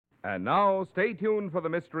And now, stay tuned for the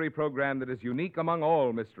mystery program that is unique among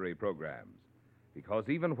all mystery programs. Because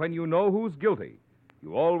even when you know who's guilty,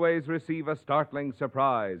 you always receive a startling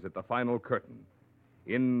surprise at the final curtain.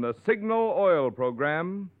 In the Signal Oil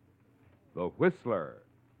program, The Whistler.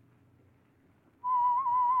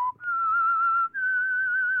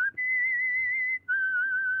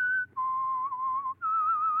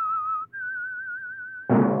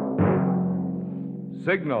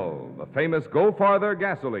 Signal, the famous Go Farther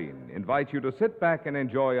gasoline, invites you to sit back and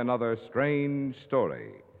enjoy another strange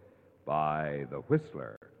story by The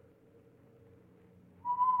Whistler.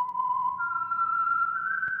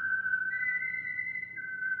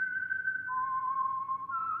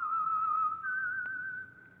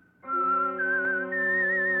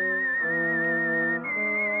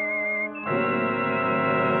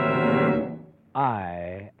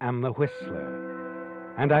 I am the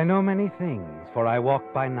Whistler, and I know many things, for I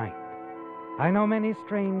walk by night. I know many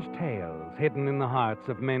strange tales hidden in the hearts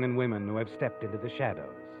of men and women who have stepped into the shadows.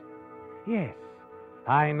 Yes,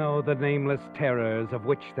 I know the nameless terrors of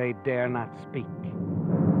which they dare not speak.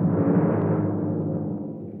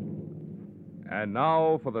 And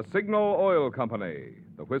now for the Signal Oil Company,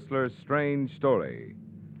 The Whistler's strange story,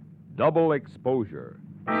 Double Exposure.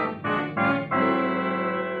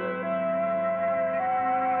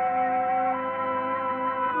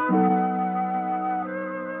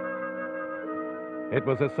 It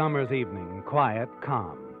was a summer's evening, quiet,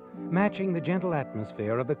 calm, matching the gentle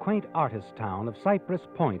atmosphere of the quaint artist town of Cypress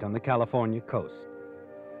Point on the California coast.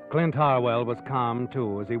 Clint Harwell was calm,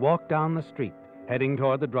 too, as he walked down the street, heading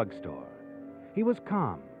toward the drugstore. He was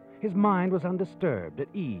calm. His mind was undisturbed,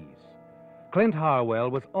 at ease. Clint Harwell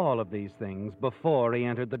was all of these things before he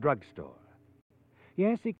entered the drugstore.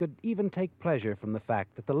 Yes, he could even take pleasure from the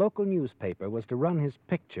fact that the local newspaper was to run his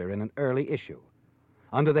picture in an early issue,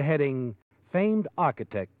 under the heading, Famed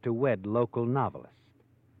Architect to Wed Local Novelist.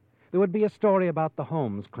 There would be a story about the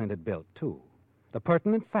homes Clint had built, too, the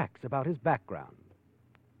pertinent facts about his background.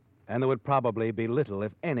 And there would probably be little,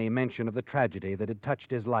 if any, mention of the tragedy that had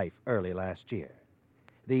touched his life early last year.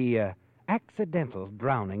 The accidental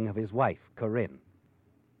drowning of his wife, Corinne.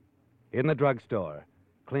 In the drugstore,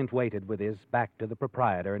 Clint waited with his back to the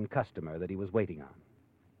proprietor and customer that he was waiting on.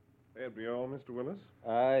 That'd be all, Mr. Willis?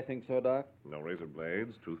 I think so, Doc. No razor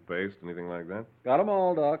blades, toothpaste, anything like that? Got 'em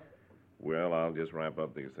all, Doc. Well, I'll just wrap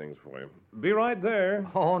up these things for you. Be right there.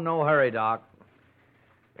 Oh, no hurry, Doc.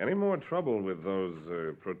 Any more trouble with those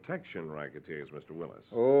protection racketeers, Mr. Willis?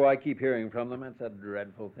 Oh, I keep hearing from them. It's a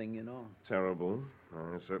dreadful thing, you know. Terrible.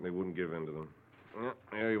 I certainly wouldn't give in to them. Yeah,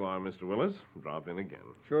 there you are, Mr. Willis. Drop in again.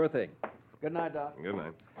 Sure thing. Good night, Doc. Good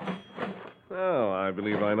night. Well, I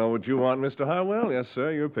believe I know what you want, Mr. Harwell. Yes,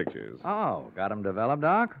 sir, your pictures. Oh, got 'em developed,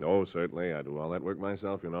 Doc? Oh, certainly. I do all that work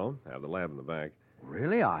myself, you know. Have the lab in the back.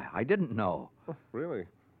 Really? I didn't know. Oh, really?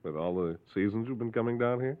 With all the seasons you've been coming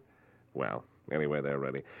down here? Well, anyway, they're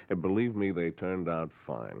ready. And believe me, they turned out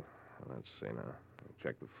fine. Let's see now.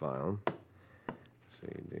 Check the file.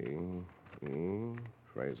 C.D.E.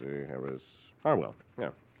 Fraser Harris Harwell. Yeah,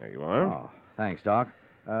 there you are. Oh, thanks, Doc.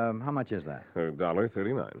 How much is that?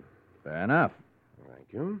 $1.39. Fair enough.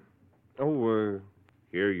 Thank you. Oh,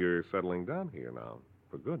 here you're settling down here now.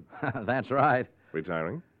 For good. That's right.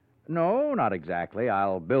 Retiring? No, not exactly.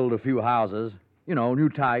 I'll build a few houses. You know, new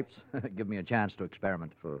types. Give me a chance to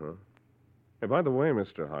experiment. Uh-huh. Hey, by the way,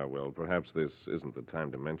 Mr. Harwell, perhaps this isn't the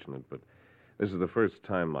time to mention it, but this is the first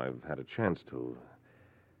time I've had a chance to.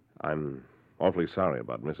 I'm awfully sorry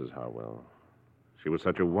about Mrs. Harwell. She was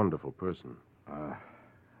such a wonderful person.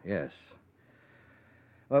 Yes.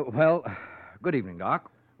 Well, good evening, Doc.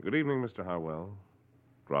 Good evening, Mr. Harwell.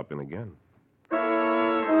 Drop in again.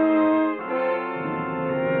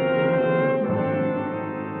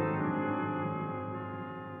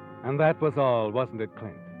 And that was all, wasn't it,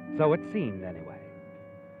 Clint? So it seemed, anyway.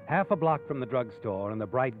 Half a block from the drugstore, in the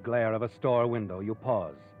bright glare of a store window, you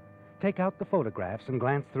pause, take out the photographs, and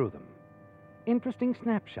glance through them. Interesting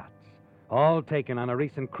snapshots, all taken on a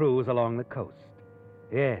recent cruise along the coast.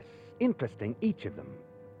 Yes, interesting, each of them.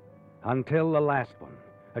 Until the last one,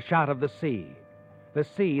 a shot of the sea. The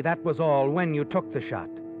sea, that was all when you took the shot.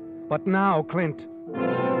 But now, Clint...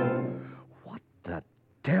 What the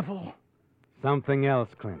devil? Something else,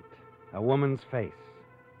 Clint. A woman's face.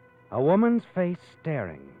 A woman's face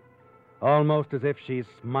staring, almost as if she's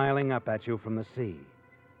smiling up at you from the sea.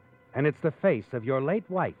 And it's the face of your late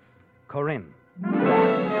wife, Corinne.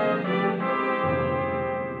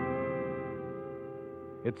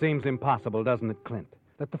 It seems impossible, doesn't it, Clint,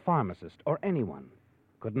 that the pharmacist or anyone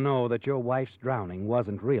could know that your wife's drowning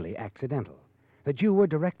wasn't really accidental, that you were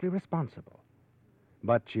directly responsible.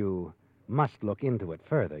 But you must look into it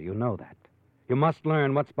further, you know that. You must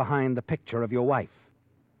learn what's behind the picture of your wife.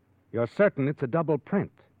 You're certain it's a double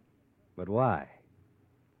print. But why?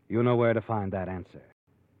 You know where to find that answer.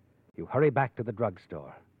 You hurry back to the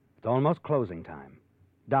drugstore. It's almost closing time.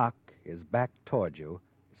 Doc is back toward you.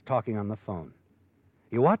 He's talking on the phone.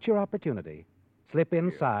 You watch your opportunity, slip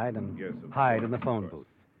inside, and Yes, of hide course, in the of phone course. booth.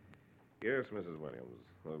 Yes, Mrs. Williams.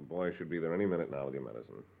 The boy should be there any minute now with your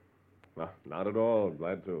medicine. No, not at all.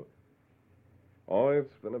 Glad to. Oh,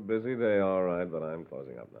 it's been a busy day, all right, but I'm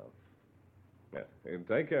closing up now. Yeah, you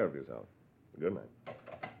take care of yourself. Good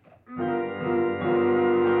night.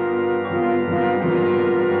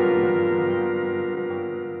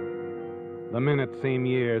 The minutes seem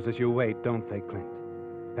years as you wait, don't they, Clint?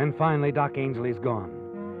 Then finally, Doc Ainsley's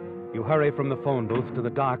gone. You hurry from the phone booth to the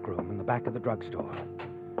dark room in the back of the drugstore.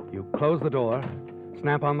 You close the door,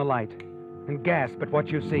 snap on the light, and gasp at what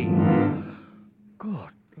you see. Good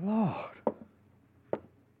Lord.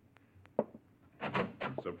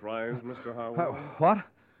 Surprised, Mr. Harwell? What?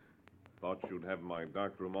 Thought you'd have my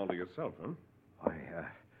dark room all to yourself, huh?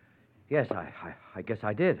 Yes, I guess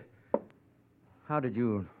I did. How did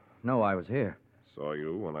you know I was here? Saw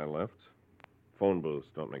you when I left. Phone booths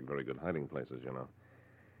don't make very good hiding places, you know.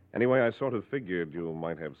 Anyway, I sort of figured you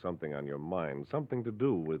might have something on your mind, something to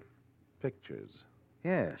do with pictures.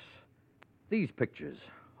 Yes. These pictures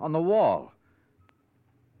on the wall.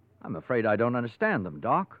 I'm afraid I don't understand them,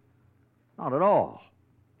 Doc. Not at all.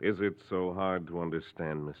 Is it so hard to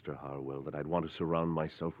understand, Mr. Harwell, that I'd want to surround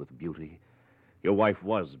myself with beauty? Your wife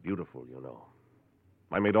was beautiful, you know.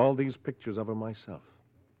 I made all these pictures of her myself,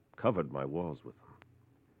 covered my walls with them.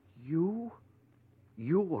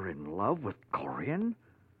 You were in love with Corian?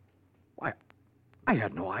 Why, I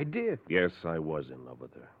had no idea. Yes, I was in love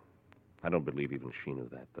with her. I don't believe even she knew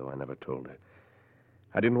that, though. I never told her.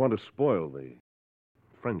 I didn't want to spoil the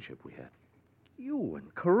friendship we had. You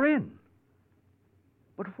and Corinne?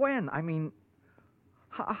 But when? I mean,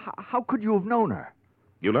 how could you have known her?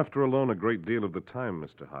 You left her alone a great deal of the time,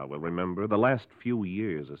 Mr. Harwell, remember? The last few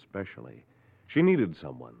years, especially. She needed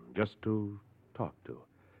someone just to talk to.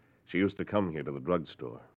 She used to come here to the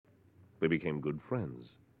drugstore. We became good friends.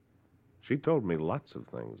 She told me lots of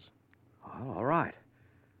things. Oh, all right.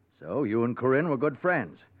 So you and Corinne were good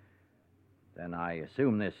friends. Then I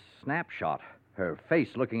assume this snapshot, her face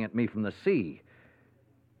looking at me from the sea,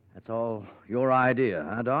 that's all your idea,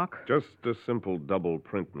 huh, Doc? Just a simple double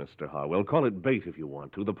print, Mr. Harwell. Call it bait if you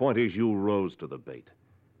want to. The point is you rose to the bait.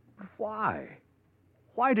 Why?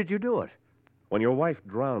 Why did you do it? When your wife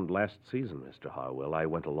drowned last season, Mr. Harwell, I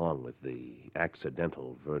went along with the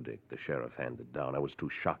accidental verdict the sheriff handed down. I was too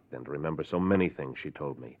shocked then to remember so many things she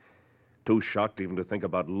told me. Too shocked even to think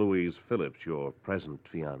about Louise Phillips, your present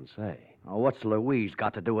fiancée. Oh, what's Louise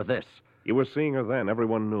got to do with this? You were seeing her then.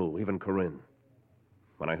 Everyone knew, even Corinne.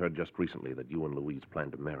 When I heard just recently that you and Louise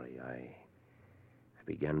planned to marry, I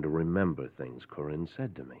began to remember things Corinne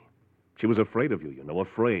said to me. She was afraid of you, you know,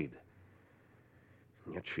 afraid.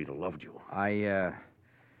 And yet she'd have loved you.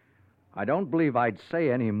 I don't believe I'd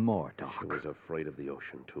say any more, Doc. She was afraid of the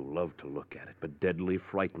ocean, too. Loved to look at it, but deadly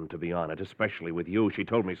frightened to be on it, especially with you. She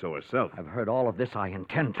told me so herself. I've heard all of this. I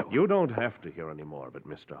intend to. You don't have to hear any more, but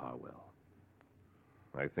Mr. Harwell,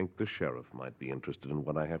 I think the sheriff might be interested in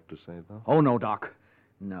what I have to say, though. Oh, no, Doc.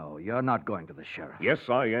 No, you're not going to the sheriff. Yes,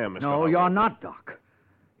 I am, Mr. No, Harwell. you're not, Doc.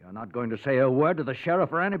 You're not going to say a word to the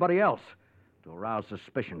sheriff or anybody else to arouse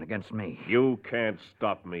suspicion against me. You can't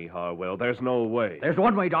stop me, Harwell. There's no way. There's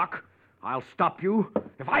one way, Doc. I'll stop you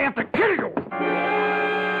if I have to kill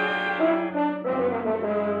you.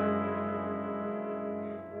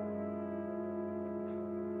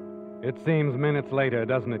 It seems minutes later,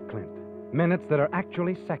 doesn't it, Clint? Minutes that are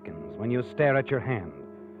actually seconds when you stare at your hand,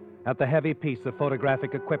 at the heavy piece of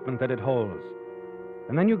photographic equipment that it holds.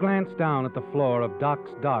 And then you glance down at the floor of Doc's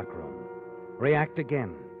darkroom. React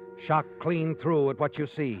again, shocked clean through at what you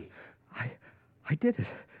see. I did it.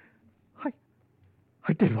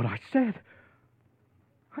 I did what I said.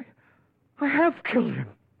 I have killed him.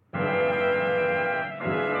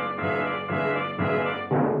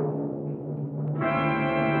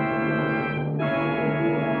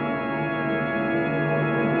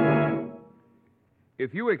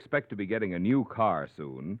 If you expect to be getting a new car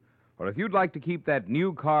soon, or if you'd like to keep that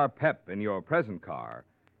new car pep in your present car,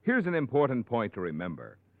 here's an important point to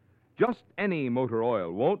remember. Just any motor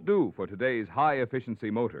oil won't do for today's high-efficiency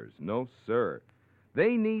motors. No, sir.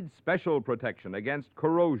 They need special protection against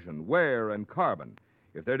corrosion, wear, and carbon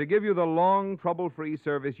if they're to give you the long, trouble-free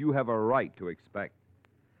service you have a right to expect.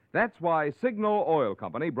 That's why Signal Oil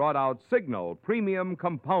Company brought out Signal Premium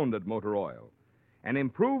Compounded Motor Oil, an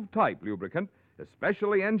improved type lubricant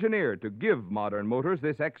especially engineered to give modern motors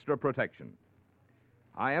this extra protection.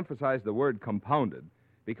 I emphasize the word compounded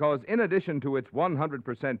because, in addition to its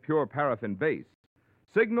 100% pure paraffin base,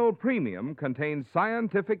 Signal Premium contains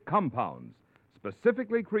scientific compounds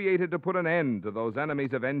specifically created to put an end to those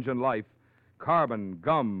enemies of engine life: carbon,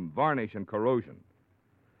 gum, varnish, and corrosion.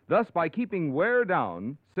 Thus, by keeping wear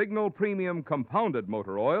down, Signal Premium compounded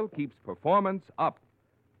motor oil keeps performance up.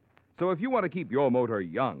 So if you want to keep your motor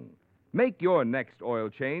young, make your next oil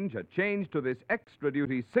change a change to this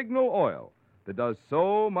extra-duty Signal oil that does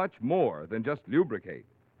so much more than just lubricate.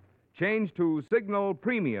 Change to Signal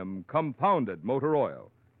Premium compounded motor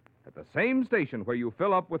oil at the same station where you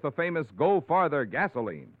fill up with the famous Go Farther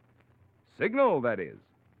gasoline. Signal, that is.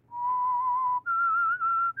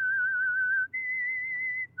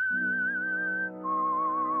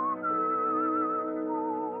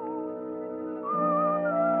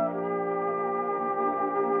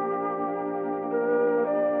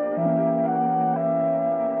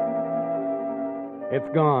 It's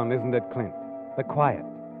gone, isn't it, Clint? The quiet,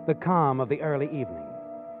 the calm of the early evening.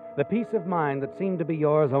 The peace of mind that seemed to be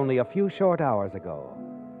yours only a few short hours ago.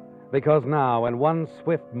 Because now, in one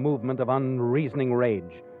swift movement of unreasoning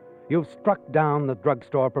rage, you've struck down the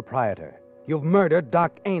drugstore proprietor. You've murdered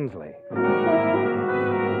Doc Ainsley.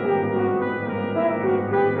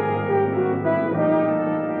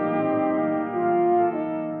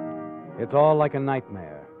 It's all like a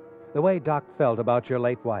nightmare, the way Doc felt about your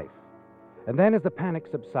late wife. And then, as the panic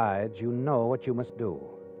subsides, you know what you must do.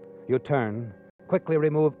 You turn, quickly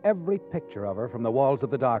remove every picture of her from the walls of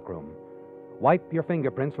the darkroom, wipe your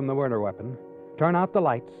fingerprints from the murder weapon, turn out the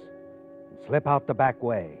lights, and slip out the back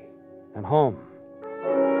way and home.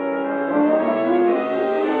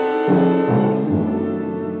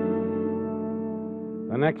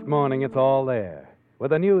 The next morning, it's all there, with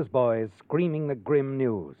the newsboys screaming the grim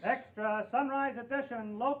news. Extra Sunrise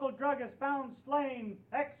Edition. Local druggist found slain.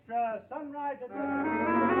 Extra Sunrise Edition.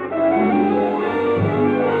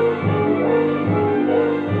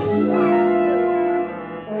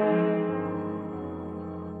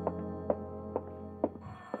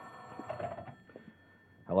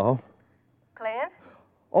 Hello? Clint?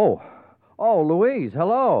 Oh, Louise,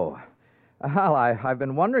 hello. Well, I've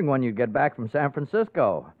been wondering when you'd get back from San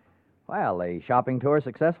Francisco. Well, the shopping tour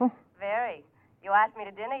successful? Very. You asked me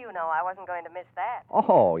to dinner, you know. I wasn't going to miss that.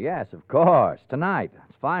 Oh, yes, of course. Tonight.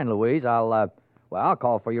 It's fine, Louise. I'll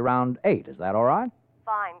call for you around 8. Is that all right?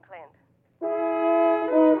 Fine, Clint.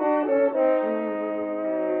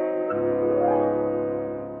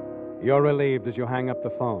 You're relieved as you hang up the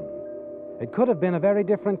phone. It could have been a very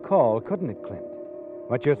different call, couldn't it, Clint?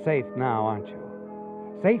 But you're safe now, aren't you?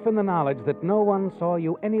 Safe in the knowledge that no one saw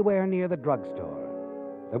you anywhere near the drugstore.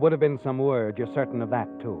 There would have been some word, you're certain of that,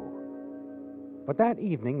 too. But that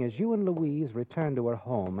evening, as you and Louise return to her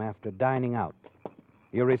home after dining out,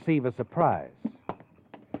 you receive a surprise.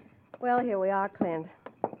 Well, here we are, Clint.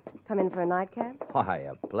 Come in for a nightcap? Why,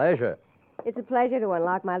 a pleasure. It's a pleasure to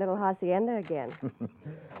unlock my little hacienda again.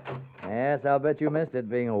 Yes, I'll bet you missed it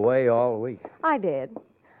being away all week. I did.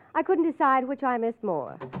 I couldn't decide which I missed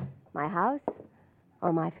more, my house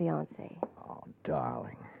or my fiancé. Oh,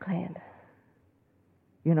 darling. Clint.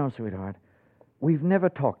 You know, sweetheart, we've never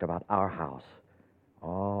talked about our house.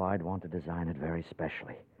 Oh, I'd want to design it very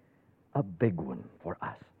specially. A big one for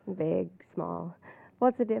us. Big, small.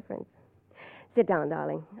 What's the difference? Sit down,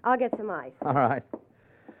 darling. I'll get some ice. All right.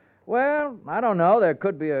 Well, I don't know. There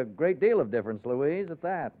could be a great deal of difference, Louise, at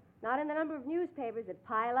that. Not in the number of newspapers that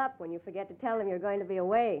pile up when you forget to tell them you're going to be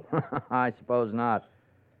away. I suppose not.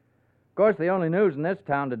 Of course, the only news in this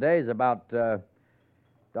town today is about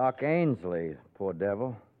Doc Ainsley, poor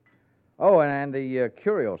devil. Oh, and the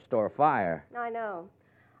curio store fire. I know.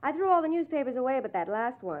 I threw all the newspapers away but that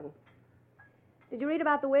last one. Did you read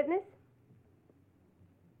about the witness?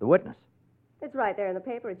 The witness? It's right there in the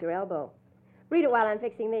paper at your elbow. Read it while I'm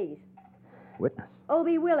fixing these. Witness?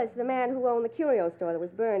 O.B. Willis, the man who owned the curio store that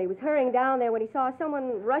was burned, he was hurrying down there when he saw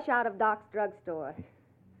someone rush out of Doc's drugstore.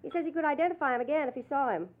 He says he could identify him again if he saw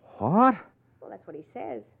him. What? Well, that's what he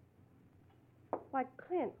says. Why,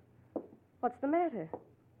 Clint, what's the matter?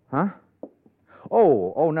 Huh?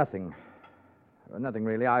 Oh, nothing. Nothing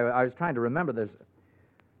really. I was trying to remember. There's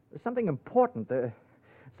something important.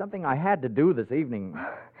 Something I had to do this evening.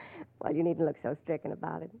 Well, you needn't look so stricken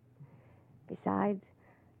about it. Besides,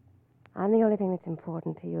 I'm the only thing that's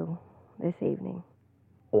important to you this evening.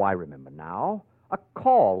 Oh, I remember now. A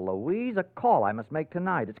call, Louise. A call I must make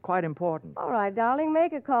tonight. It's quite important. All right, darling,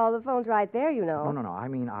 make a call. The phone's right there, you know. No. I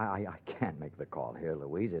mean, I can't make the call here,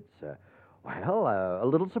 Louise. It's, a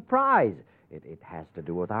little surprise. It has to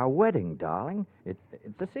do with our wedding, darling. It's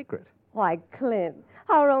a secret. Why, Clint,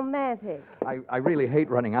 how romantic. I really hate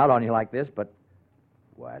running out on you like this, but,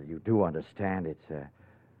 well, you do understand it's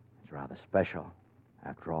rather special.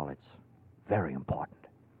 After all, it's very important.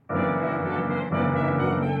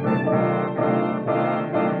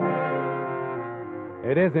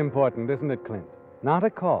 It is important, isn't it, Clint? Not a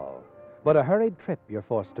call, but a hurried trip you're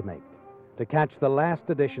forced to make to catch the last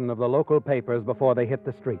edition of the local papers before they hit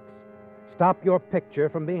the streets. Stop your picture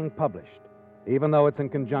from being published, even though it's in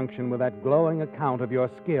conjunction with that glowing account of your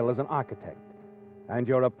skill as an architect and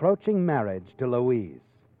your approaching marriage to Louise.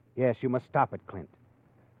 Yes, you must stop it, Clint.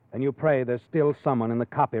 Then you pray there's still someone in the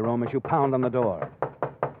copy room as you pound on the door.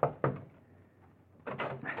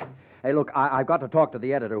 Hey, look, I've got to talk to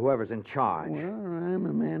the editor, whoever's in charge. Well, I'm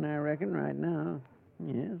a man, I reckon, right now.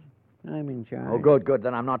 Yes, I'm in charge. Oh, good.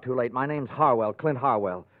 Then I'm not too late. My name's Harwell, Clint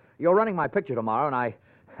Harwell. You're running my picture tomorrow, and I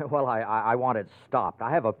want it stopped. I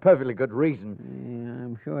have a perfectly good reason. Yeah,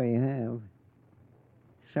 I'm sure you have.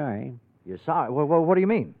 Sorry. You're sorry? Well, what do you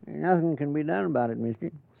mean? Nothing can be done about it,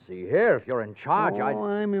 mister. See here, if you're in charge,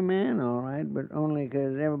 I'm your man, all right, but only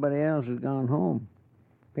 'cause everybody else has gone home.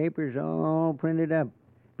 Papers all printed up.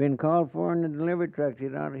 Been called for in the delivery trucks.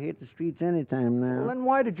 It ought to hit the streets any time now. Well, then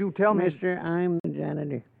why did you tell me... Mister, I'm the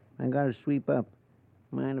janitor. I got to sweep up.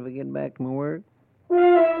 Mind if I get back to my work?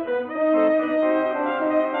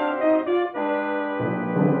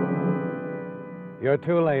 You're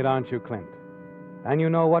too late, aren't you, Clint? And you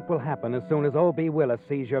know what will happen as soon as O.B. Willis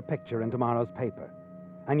sees your picture in tomorrow's paper.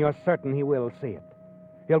 And you're certain he will see it.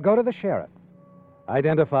 He'll go to the sheriff,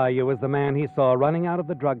 identify you as the man he saw running out of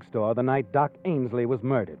the drugstore the night Doc Ainsley was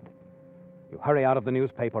murdered. You hurry out of the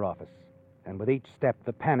newspaper office, and with each step,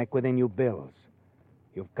 the panic within you builds.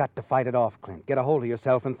 You've got to fight it off, Clint. Get a hold of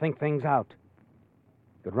yourself and think things out.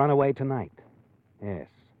 You could run away tonight. Yes,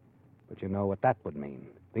 but you know what that would mean.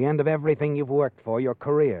 The end of everything you've worked for, your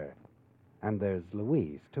career. And there's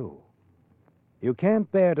Louise, too. You can't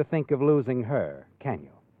bear to think of losing her, can you?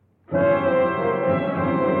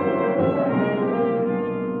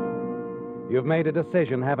 You've made a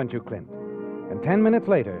decision, haven't you, Clint? And 10 minutes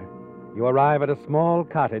later, you arrive at a small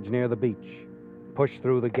cottage near the beach. Push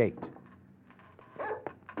through the gate.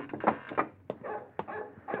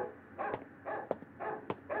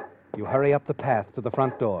 You hurry up the path to the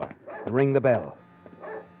front door and ring the bell.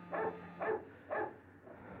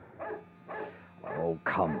 Oh,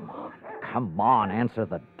 come on. Come on, answer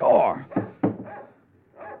the door.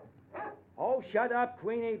 Oh, shut up,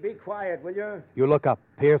 Queenie. Be quiet, will you? You look up,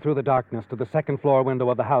 peer through the darkness to the second-floor window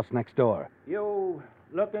of the house next door. You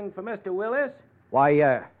looking for Mr. Willis? Why,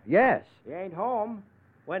 yes. He ain't home.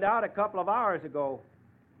 Went out a couple of hours ago.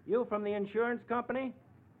 You from the insurance company?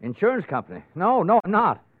 Insurance company? No, I'm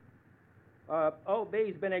not.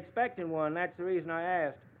 O.B.'s been expecting one. That's the reason I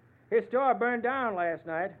asked. His store burned down last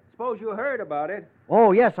night. Suppose you heard about it.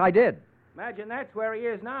 Oh, yes, I did. Imagine that's where he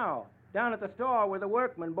is now, down at the store with the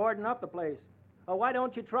workmen boarding up the place. Oh, why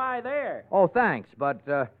don't you try there? Oh, thanks, but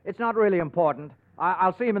it's not really important.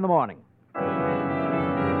 I'll see him in the morning.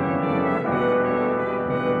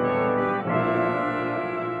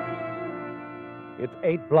 It's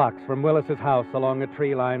 8 blocks from Willis's house along a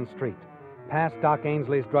tree-lined street, past Doc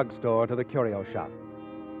Ainsley's drugstore to the curio shop.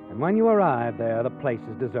 And when you arrive there, the place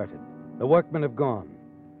is deserted. The workmen have gone.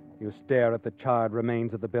 You stare at the charred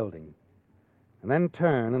remains of the building, and then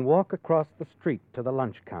turn and walk across the street to the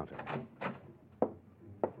lunch counter.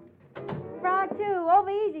 Brought two. Over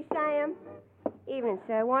easy, Sam. Evening,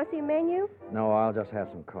 sir. Want to see a menu? No, I'll just have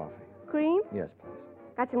some coffee. Cream? Yes, please.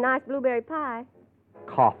 Got some nice blueberry pie.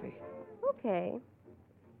 Coffee. Okay.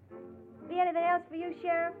 Be anything else for you,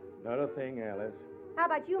 Sheriff? Not a thing, Alice. How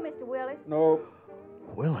about you, Mr. Willis? No.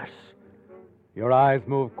 Willis. Your eyes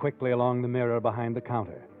move quickly along the mirror behind the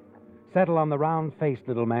counter. Settle on the round-faced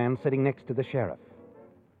little man sitting next to the sheriff.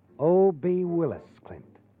 O.B. Willis, Clint.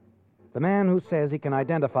 The man who says he can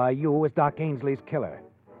identify you as Doc Ainsley's killer.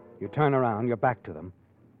 You turn around, your back to them.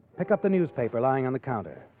 Pick up the newspaper lying on the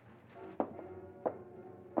counter.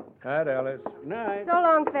 Hi, Alice. Night. So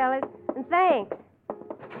long, fellas. And thanks.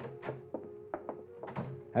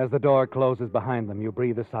 As the door closes behind them, you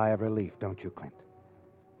breathe a sigh of relief, don't you, Clint?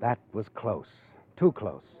 That was close. Too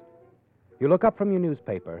close. You look up from your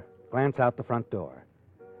newspaper, glance out the front door.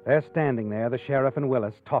 They're standing there, the sheriff and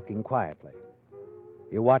Willis, talking quietly.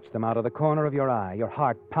 You watch them out of the corner of your eye, your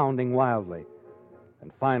heart pounding wildly.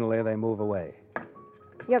 And finally, they move away.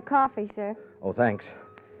 Your coffee, sir. Oh, thanks.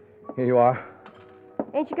 Here you are.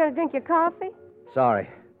 Ain't you going to drink your coffee? Sorry.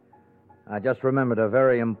 I just remembered a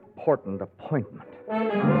very important appointment.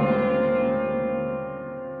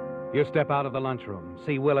 You step out of the lunchroom,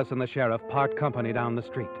 see Willis and the sheriff part company down the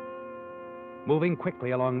street. Moving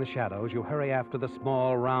quickly along the shadows, you hurry after the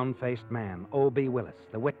small, round-faced man, O.B. Willis,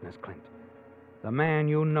 the witness, Clint. The man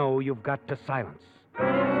you know you've got to silence.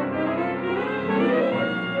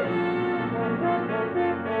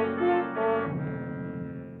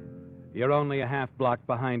 You're only a half block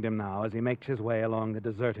behind him now as he makes his way along the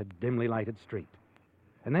deserted, dimly lighted street.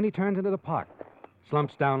 And then he turns into the park,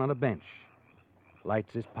 slumps down on a bench,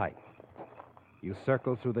 lights his pipe. You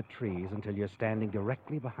circle through the trees until you're standing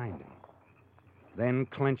directly behind him. Then,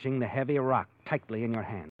 clenching the heavy rock tightly in your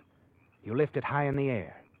hand, you lift it high in the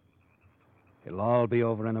air. It'll all be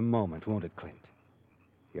over in a moment, won't it, Clint?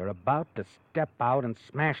 You're about to step out and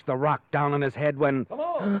smash the rock down on his head when... Come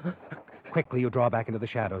on! Quickly, you draw back into the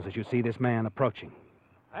shadows as you see this man approaching.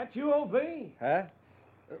 That you, O.B.? Huh?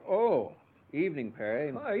 Oh, evening,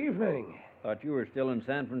 Perry. Oh, evening. Thought you were still in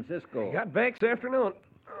San Francisco. Got back this afternoon.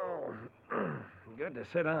 Oh, good to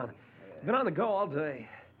sit down. Been on the go all day.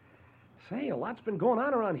 Say, a lot's been going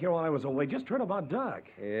on around here while I was away. Just heard about Doc.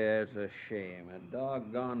 Yeah, it's a shame. A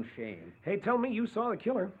doggone shame. Hey, tell me you saw the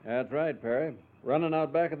killer. That's right, Perry. Running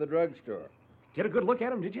out back of the drugstore. Get a good look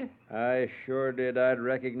at him, did you? I sure did. I'd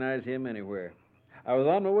recognize him anywhere. I was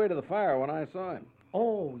on my way to the fire when I saw him.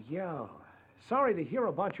 Oh, yeah. Sorry to hear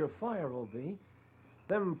about your fire, O.B.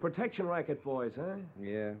 Them protection racket boys, huh?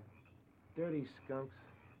 Yeah. Dirty skunks.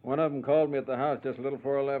 One of them called me at the house just a little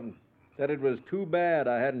before 11. Said it was too bad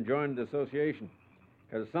I hadn't joined the association,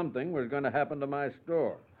 because something was going to happen to my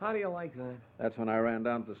store. How do you like that? That's when I ran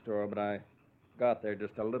down to the store, but I got there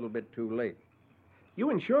just a little bit too late. You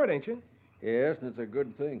insured, ain't you? Yes, and it's a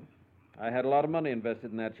good thing. I had a lot of money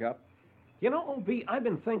invested in that shop. You know, O.B., I've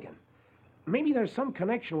been thinking. Maybe there's some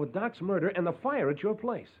connection with Doc's murder and the fire at your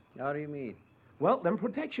place. How do you mean? Well, them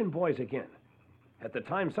protection boys again. At the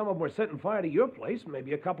time some of them were setting fire to your place,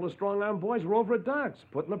 maybe a couple of strong-arm boys were over at Doc's,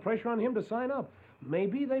 putting the pressure on him to sign up.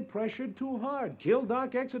 Maybe they pressured too hard, killed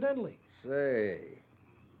Doc accidentally. Say,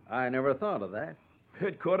 I never thought of that.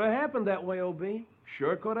 It could have happened that way, O.B.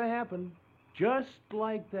 Sure could have happened. Just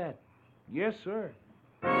like that. Yes, sir.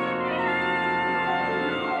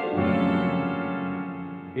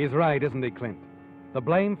 He's right, isn't he, Clint? The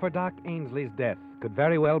blame for Doc Ainsley's death could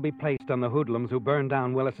very well be placed on the hoodlums who burned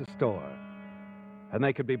down Willis's store. And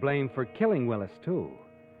they could be blamed for killing Willis, too.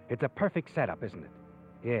 It's a perfect setup, isn't it?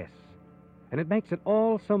 Yes. And it makes it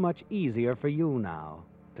all so much easier for you now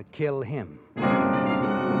to kill him.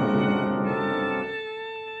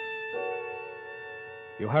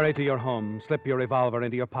 You hurry to your home, slip your revolver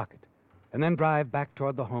into your pocket, and then drive back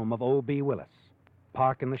toward the home of O.B. Willis,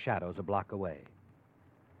 park in the shadows a block away.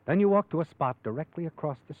 Then you walk to a spot directly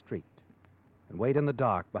across the street and wait in the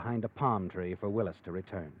dark behind a palm tree for Willis to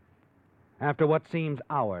return. After what seems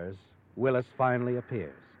hours, Willis finally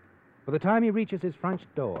appears. By the time he reaches his front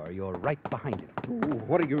door, you're right behind him. Ooh,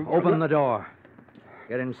 what are you... Open the door.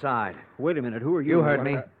 Get inside. Wait a minute. Who are you? You heard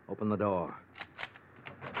me. Open the door.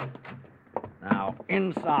 Now,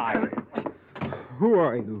 inside. Who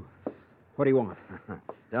are you? What do you want?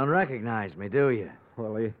 Don't recognize me, do you?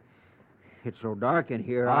 Well, it's so dark in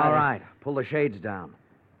here. All right. Pull the shades down.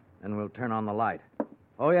 Then we'll turn on the light.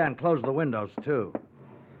 Oh, yeah, and close the windows, too.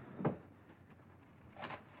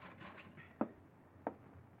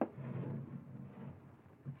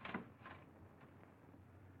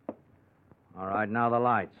 All right, now the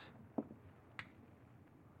lights.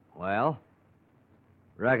 Well?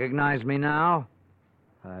 Recognize me now?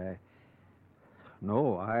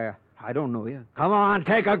 No, I don't know you. Come on,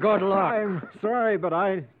 take a good look. I'm sorry, but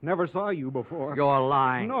I never saw you before. You're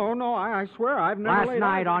lying. No, I swear I've never Last laid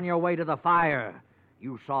night eyes- on your way to the fire,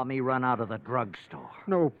 you saw me run out of the drugstore.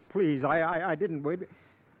 No, please, I didn't. Wait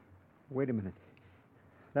a minute.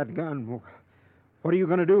 That gun, what are you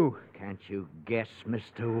going to do? Can't you guess,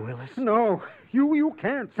 Mr. Willis? No, you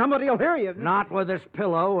can't. Somebody will hear you. Not with this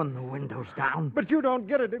pillow and the windows down. But you don't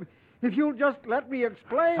get it. If you'll just let me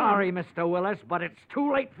explain. Sorry, Mr. Willis, but it's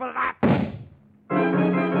too late for that.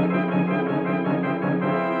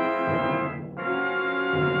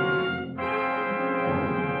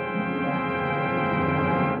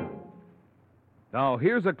 Now,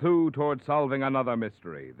 here's a clue toward solving another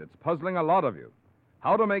mystery that's puzzling a lot of you.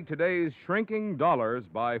 How to make today's shrinking dollars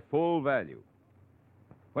by full value.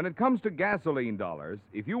 When it comes to gasoline dollars,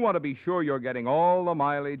 if you want to be sure you're getting all the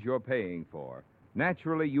mileage you're paying for,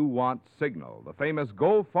 naturally you want Signal, the famous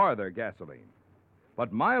Go Farther gasoline.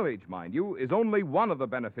 But mileage, mind you, is only one of the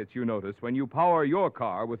benefits you notice when you power your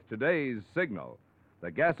car with today's Signal, the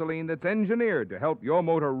gasoline that's engineered to help your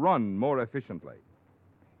motor run more efficiently.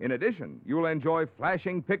 In addition, you'll enjoy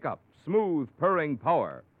flashing pickup, smooth, purring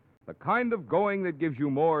power, the kind of going that gives you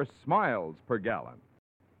more smiles per gallon.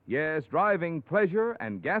 Yes, driving pleasure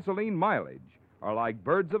and gasoline mileage are like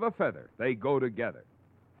birds of a feather. They go together.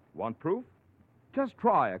 Want proof? Just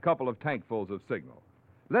try a couple of tankfuls of Signal.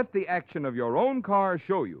 Let the action of your own car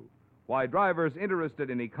show you why drivers interested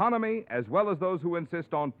in economy, as well as those who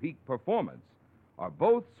insist on peak performance, are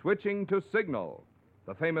both switching to Signal,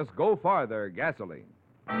 the famous Go Farther gasoline.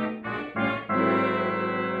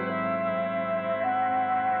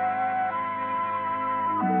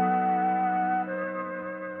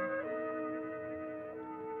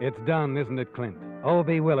 It's done, isn't it, Clint?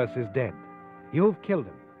 O.B. Willis is dead. You've killed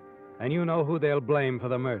him. And you know who they'll blame for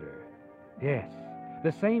the murder. Yes,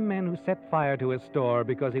 the same men who set fire to his store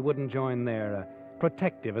because he wouldn't join their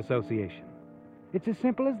protective association. It's as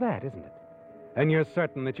simple as that, isn't it? And you're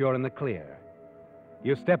certain that you're in the clear.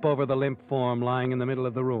 You step over the limp form lying in the middle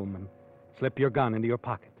of the room and slip your gun into your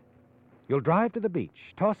pocket. You'll drive to the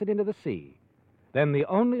beach, toss it into the sea. Then the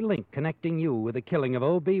only link connecting you with the killing of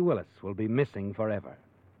O.B. Willis will be missing forever.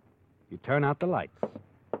 You turn out the lights,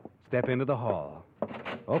 step into the hall,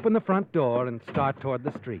 open the front door, and start toward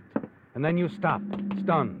the street. And then you stop,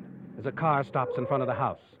 stunned, as a car stops in front of the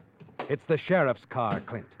house. It's the sheriff's car,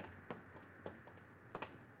 Clint.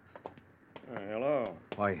 Hello.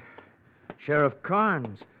 Why, Sheriff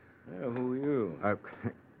Carnes. Who are you?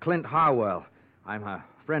 Clint Harwell. I'm a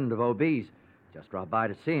friend of O.B.'s. Just dropped by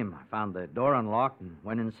to see him. I found the door unlocked and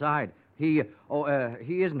went inside. He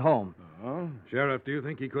isn't home. Oh? Sheriff, do you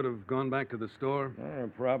think he could have gone back to the store?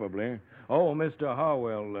 Probably. Oh, Mr.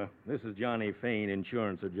 Harwell, this is Johnny Fain,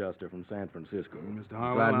 insurance adjuster from San Francisco. Mr.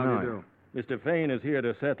 Harwell, how do you do? Mr. Fain is here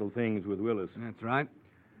to settle things with Willis. That's right.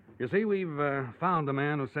 You see, we've found the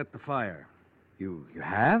man who set the fire. You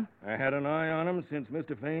have? I had an eye on him since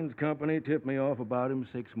Mr. Fain's company tipped me off about him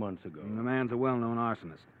 6 months ago. The man's a well-known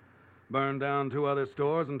arsonist. Burned down 2 other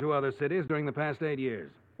stores in 2 other cities during the past 8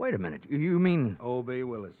 years. Wait a minute. You mean... O.B.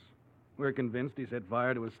 Willis. We're convinced he set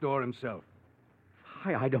fire to his store himself.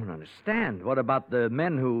 I don't understand. What about the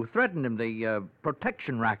men who threatened him, the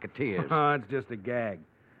protection racketeers? Oh, it's just a gag.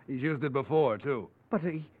 He's used it before, too. But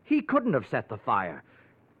he couldn't have set the fire.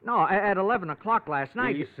 No, at 11 o'clock last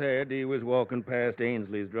night... He said he was walking past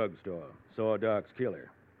Ainsley's drugstore, saw Doc's killer.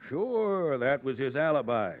 Sure, that was his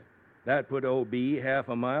alibi. That put O.B. half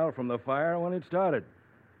a mile from the fire when it started.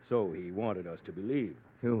 So he wanted us to believe.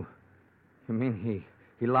 You mean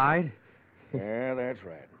he lied? Yeah, that's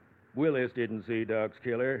right. Willis didn't see Doc's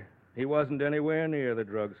killer. He wasn't anywhere near the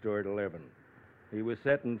drugstore at 11. He was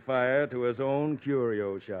setting fire to his own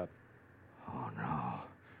curio shop. Oh, no.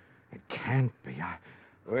 It can't be.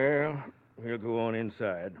 Well, we'll go on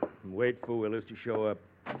inside and wait for Willis to show up.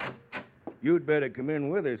 You'd better come in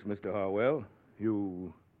with us, Mr. Harwell.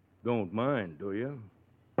 You don't mind, do you?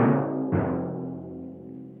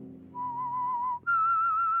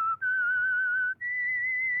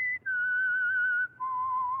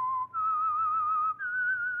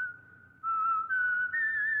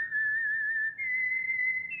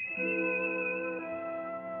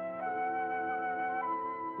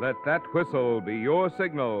 Let that whistle be your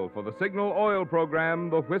signal for the Signal Oil program,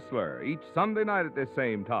 The Whistler, each Sunday night at this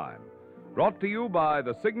same time. Brought to you by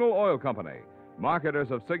the Signal Oil Company, marketers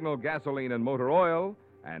of Signal gasoline and motor oil,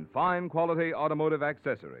 and fine quality automotive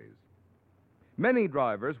accessories. Many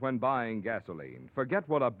drivers, when buying gasoline, forget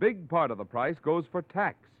what a big part of the price goes for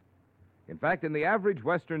tax. In fact, in the average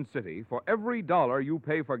Western city, for every $1 you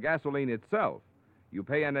pay for gasoline itself, you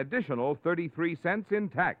pay an additional 33 cents in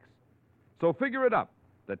tax. So figure it up.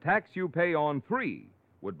 The tax you pay on 3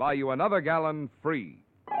 would buy you another gallon free.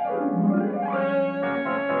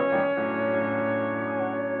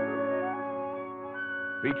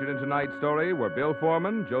 Featured in tonight's story were Bill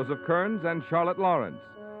Foreman, Joseph Kearns, and Charlotte Lawrence.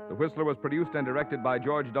 The Whistler was produced and directed by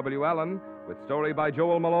George W. Allen, with story by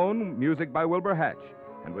Joel Malone, music by Wilbur Hatch,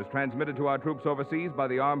 and was transmitted to our troops overseas by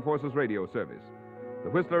the Armed Forces Radio Service.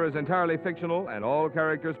 The Whistler is entirely fictional, and all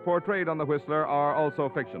characters portrayed on The Whistler are also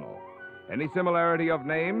fictional. Any similarity of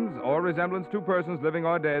names or resemblance to persons living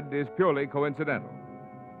or dead is purely coincidental.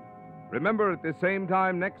 Remember, at the same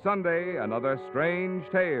time next Sunday, another strange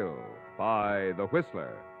tale by The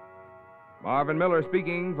Whistler. Marvin Miller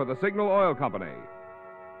speaking for the Signal Oil Company.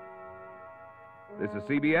 This is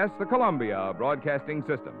CBS, the Columbia Broadcasting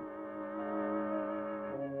System.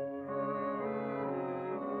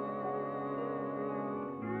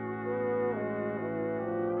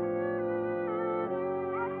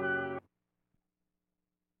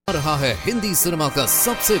 रहा है Hindi cinema का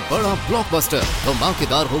सबसे बड़ा blockbuster.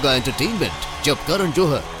 धमाकेदार होगा entertainment जब करण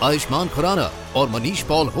जौहर, आयुष्मान खुराना और Manish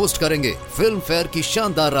Paul host करेंगे फिल्म फेयर की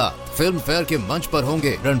शानदार रात। फिल्म फेयर के मंच पर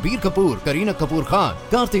होंगे रणबीर कपूर, करीना कपूर खान,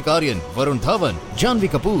 कार्तिक आर्यन, वरुण धवन, जानवी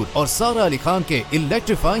कपूर और सारा अली खान के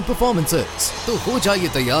इलेक्ट्रीफाइंग परफॉर्मेंसेस। तो हो जाइए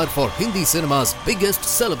तैयार फॉर हिंदी सिनेमा's biggest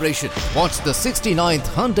celebration. Watch the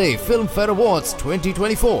 69th Hyundai Film Fair Awards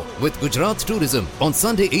 2024 with Gujarat Tourism on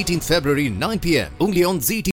Sunday 18th February 9 p.m. only on ZT.